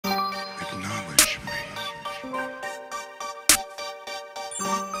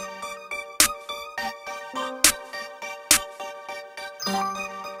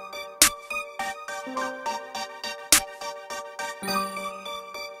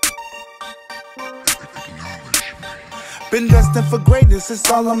Been destined for greatness, it's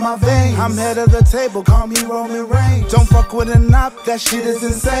all in my veins. I'm head of the table, call me Roman Reigns. Don't fuck with an op, that shit is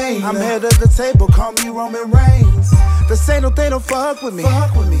insane. I'm head of the table, call me Roman Reigns. They say no, they don't fuck with me,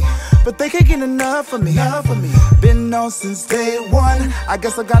 but they can't get enough of me. Been known since day one. I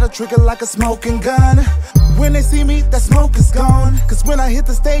guess I got a trigger like a smoking gun. When they see me, that smoke is gone. Cause when I hit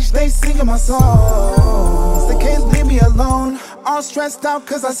the stage, they singing my songs. They can't leave me alone. All stressed out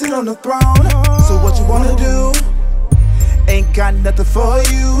cause I sit on the throne. So what you wanna do? Ain't got nothing for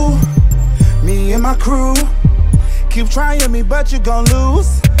you. Me and my crew keep trying me, but you gon'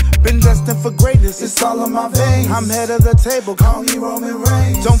 lose. Been destined for greatness, it's all in my veins. I'm head of the table, call me Roman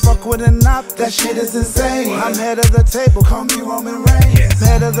Reigns. Don't fuck with an op, that shit is insane. I'm head of the table, call me Roman Reigns.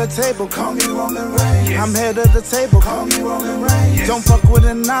 Head of the table, call me Roman Reigns. I'm head of the table, call me Roman Reigns. Don't fuck with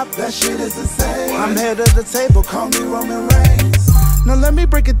an op, that shit is insane. I'm head of the table, call me Roman Reigns. Now let me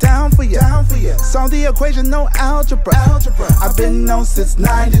break it down for you. Solve the equation, no algebra. I've been known since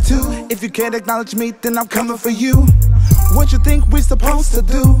 '92. If you can't acknowledge me, then I'm coming for you. What you think we supposed to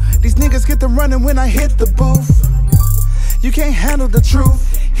do? These niggas get to running when I hit the booth. You can't handle the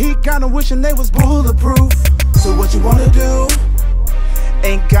truth. He kinda wishing they was bulletproof. So what you wanna do?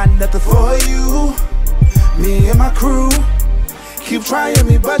 Ain't got nothing for you. Me and my crew keep trying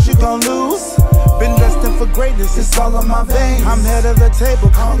me, but you gon' lose. Been destined for greatness, it's all in my veins. I'm head of the table,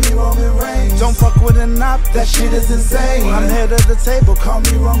 call me Roman Reigns. Don't fuck with an op, that shit is insane. I'm head of the table, call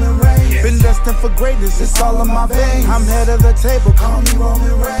me Roman Reigns. Been destined for greatness, it's all in my veins. I'm head of the table, call me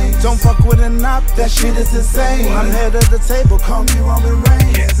Roman Reigns. Don't fuck with an op, that shit is insane. I'm head of the table, call me Roman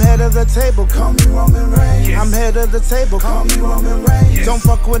Reigns. Head of the table, call me Roman Reigns. I'm head of the table, call me Roman Reigns. Don't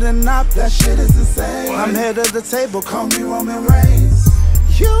fuck with an op, that shit is insane. I'm head of the table, call me Roman Reigns.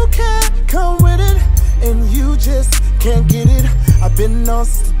 You can't come with it, and you just can't get it. I've been known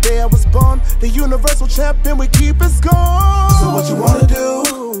since the day I was born. The universal champion, we keep it going. So what you wanna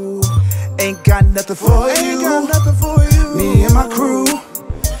do? Ain't got nothing for you. Me and my crew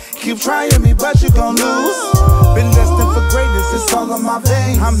keep trying me, but you gon' lose. Been destined for greatness, it's all in my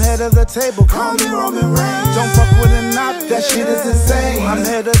veins. I'm head of the table, call me Roman Reigns. Don't fuck with an op, that shit is insane. I'm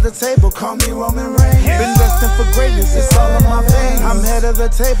head of the table, call me Roman Reigns. Been destined for greatness, it's all in my veins. I'm head of the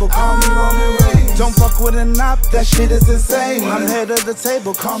table, call me Roman Reigns. Don't fuck with an op, that shit is insane. I'm head of the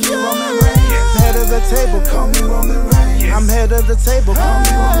table, call me Roman Reigns. Head of the table, call me Roman Reigns. I'm head of the table, call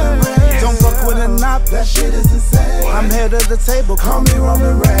me Roman Reigns. Don't fuck with an op, that shit is insane. I'm head of the table, call me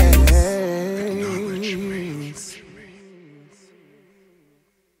Roman Reigns.